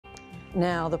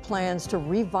Now, the plans to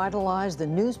revitalize the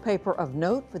newspaper of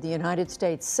note for the United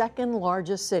States' second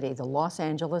largest city, the Los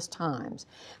Angeles Times.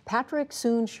 Patrick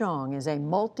Soon-Shiong is a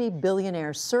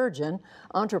multi-billionaire surgeon,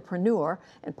 entrepreneur,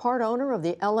 and part owner of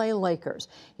the LA Lakers.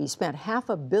 He spent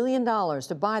 $500 million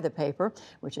to buy the paper,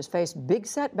 which has faced big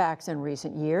setbacks in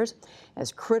recent years.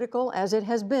 As critical as it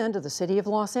has been to the city of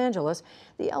Los Angeles,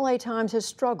 the LA Times has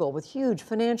struggled with huge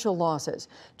financial losses.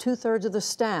 2/3 of the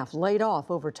staff laid off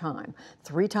over time.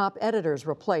 3 top editors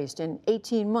replaced in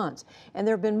 18 months, and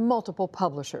there have been multiple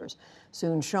publishers.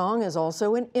 Soon-Shiong is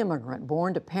also an immigrant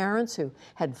born to parents who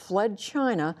had fled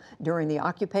China during the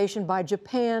occupation by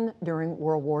Japan during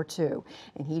World War II.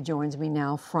 And he joins me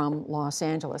now from Los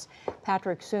Angeles.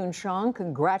 Patrick Soon-Shiong,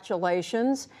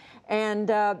 congratulations. And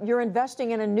you're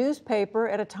investing in a newspaper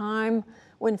at a time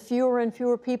when fewer and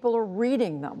fewer people are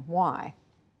reading them. Why?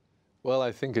 Well,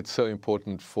 I think it's so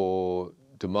important for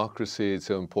democracy, it's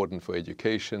so important for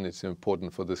education, it's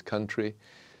important for this country,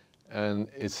 and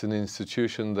it's an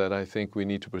institution that I think we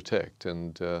need to protect.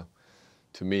 And to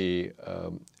me,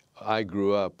 I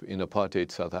grew up in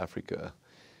apartheid South Africa,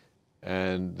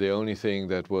 and the only thing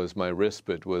that was my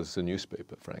respite was the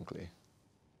newspaper, frankly.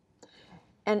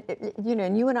 And, you know,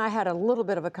 and you and I had a little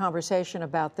bit of a conversation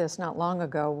about this not long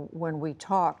ago when we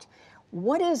talked.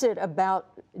 What is it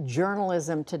about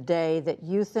journalism today that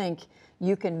you think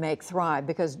you can make thrive?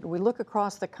 Because we look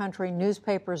across the country,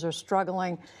 newspapers are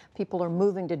struggling, people are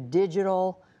moving to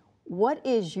digital. What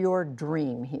is your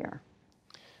dream here?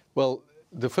 Well,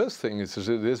 the first thing is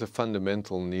there's a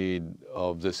fundamental need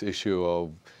of this issue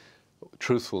of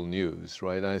truthful news,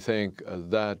 right? I think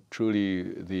that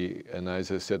truly and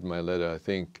as I said in my letter, I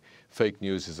think fake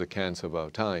news is a cancer of our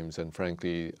times, and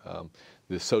frankly,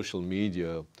 the social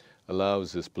media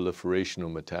allows this proliferation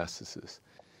of metastasis.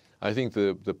 I think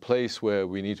the place where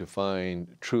we need to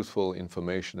find truthful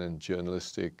information and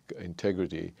journalistic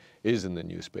integrity is in the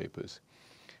newspapers.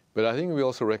 But I think we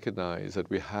also recognize that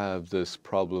we have this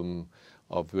problem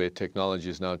of where technology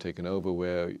is now taken over,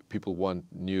 where people want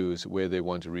news where they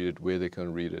want to read it, where they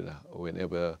can read it,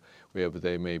 wherever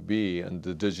they may be, and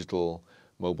the digital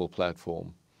mobile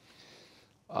platform.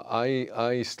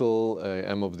 I still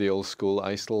am of the old school.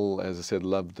 I still, as I said,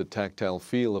 love the tactile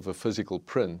feel of a physical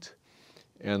print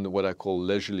and what I call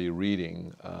leisurely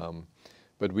reading.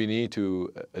 But we need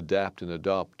to adapt and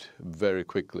adopt very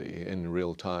quickly in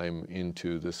real time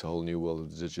into this whole new world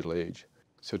of the digital age.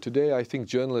 So today I think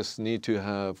journalists need to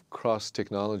have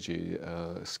cross-technology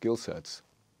skill sets.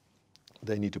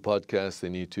 They need to podcast, they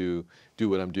need to do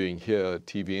what I'm doing here,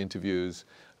 TV interviews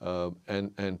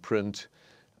and print.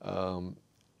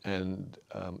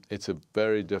 It's a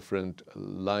very different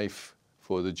life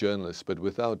for the journalists, but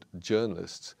without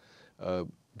journalists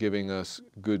giving us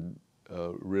good,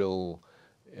 real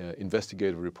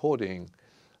investigative reporting,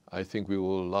 I think we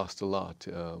will lost a lot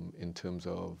in terms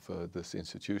of this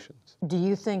institutions. Do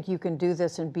you think you can do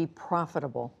this and be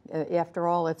profitable? After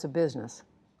all, it's a business.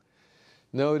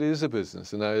 No, it is a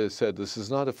business. And I said, this is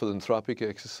not a philanthropic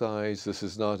exercise. This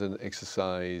is not an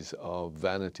exercise of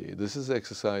vanity. This is an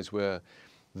exercise where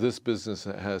this business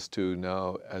has to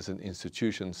now, as an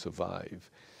institution, survive.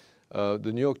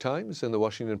 The New York Times and the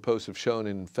Washington Post have shown,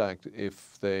 in fact,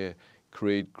 if they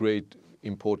create great,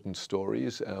 important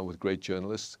stories with great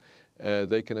journalists,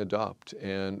 they can adopt,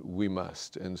 and we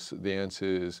must. And so the answer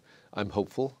is, I'm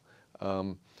hopeful.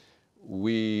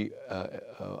 We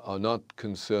are not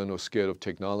concerned or scared of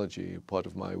technology. Part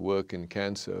of my work in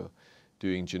cancer,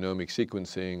 doing genomic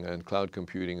sequencing and cloud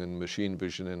computing and machine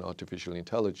vision and artificial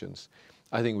intelligence,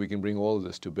 I think we can bring all of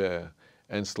this to bear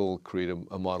and still create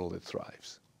a model that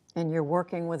thrives. And you're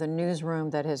working with a newsroom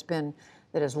that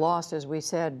has lost, as we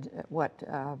said,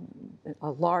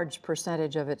 a large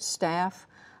percentage of its staff,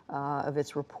 of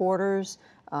its reporters.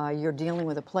 You're dealing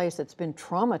with a place that's been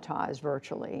traumatized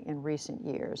virtually in recent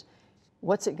years.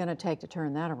 What's it going to take to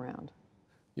turn that around?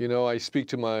 You know, I speak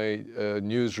to my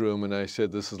newsroom and I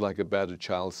said, this is like a battered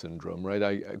child syndrome, right?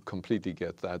 I completely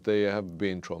get that. They have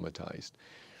been traumatized.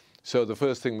 So the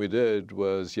first thing we did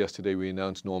was yesterday we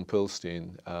announced Norm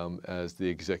Pilstein as the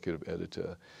executive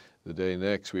editor. The day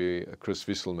next, Chris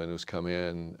Wisselman, who's come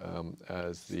in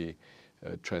as the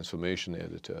transformation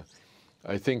editor.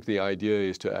 I think the idea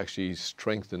is to actually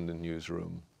strengthen the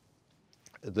newsroom.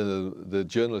 The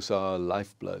journalists are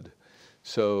lifeblood.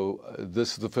 So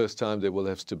this is the first time they will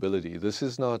have stability. This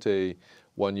is not a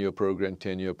one-year program,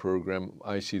 10-year program.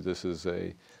 I see this as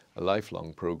a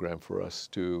lifelong program for us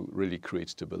to really create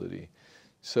stability.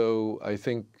 So I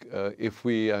think if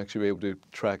we actually are able to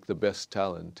attract the best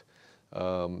talent,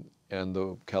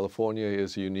 and California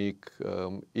is a unique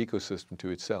ecosystem to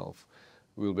itself,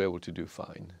 we'll be able to do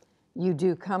fine. You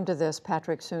do come to this,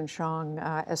 Patrick Soon-Shiong,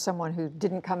 as someone who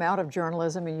didn't come out of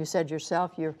journalism, and you said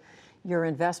yourself your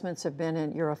investments have been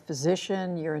in, you're a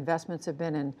physician, your investments have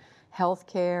been in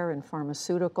healthcare and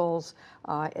pharmaceuticals.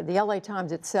 The LA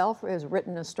Times itself has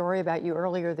written a story about you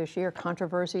earlier this year,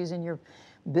 controversies in your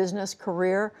business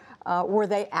career. Were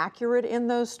they accurate in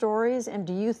those stories? And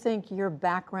do you think your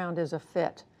background is a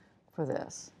fit for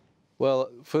this?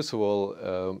 Well, first of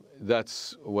all,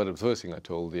 that's the first thing I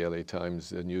told the LA Times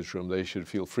the newsroom. They should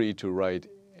feel free to write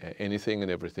anything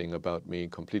and everything about me,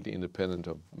 completely independent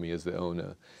of me as the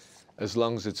owner, as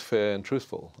long as it's fair and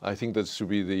truthful. I think that should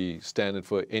be the standard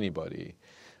for anybody.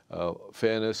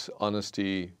 Fairness,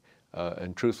 honesty,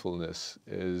 and truthfulness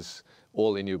is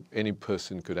all any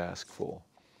person could ask for.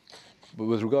 But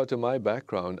with regard to my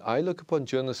background, I look upon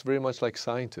journalists very much like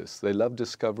scientists. They love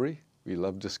discovery. We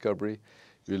love discovery.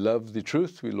 We love the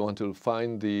truth. We want to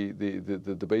find the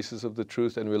basis of the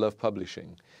truth, and we love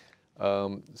publishing.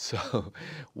 So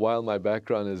while my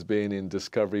background has been in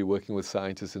discovery, working with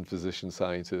scientists and physician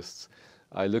scientists,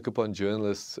 I look upon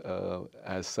journalists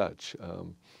as such.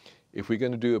 If we're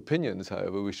going to do opinions,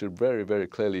 however, we should very, very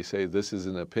clearly say this is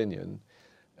an opinion,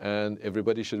 and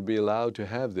everybody should be allowed to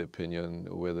have the opinion,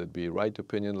 whether it be right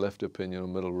opinion, left opinion, or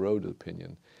middle road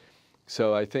opinion.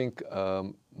 So I think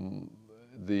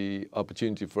the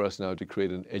opportunity for us now to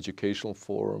create an educational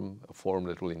forum, a forum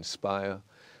that will inspire,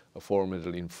 a forum that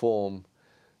will inform,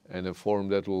 and a forum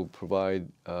that will provide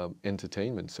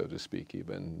entertainment, so to speak,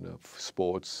 even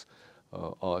sports,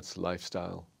 arts,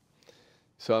 lifestyle.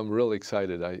 So I'm really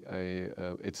excited.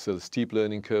 It's a steep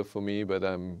learning curve for me, but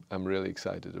I'm really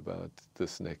excited about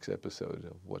this next episode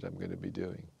of what I'm going to be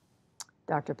doing.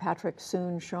 Dr. Patrick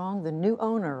Soon-Shiong, the new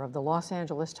owner of the Los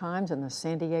Angeles Times and the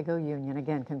San Diego Union.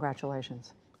 Again,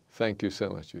 congratulations. Thank you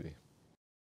so much, Judy.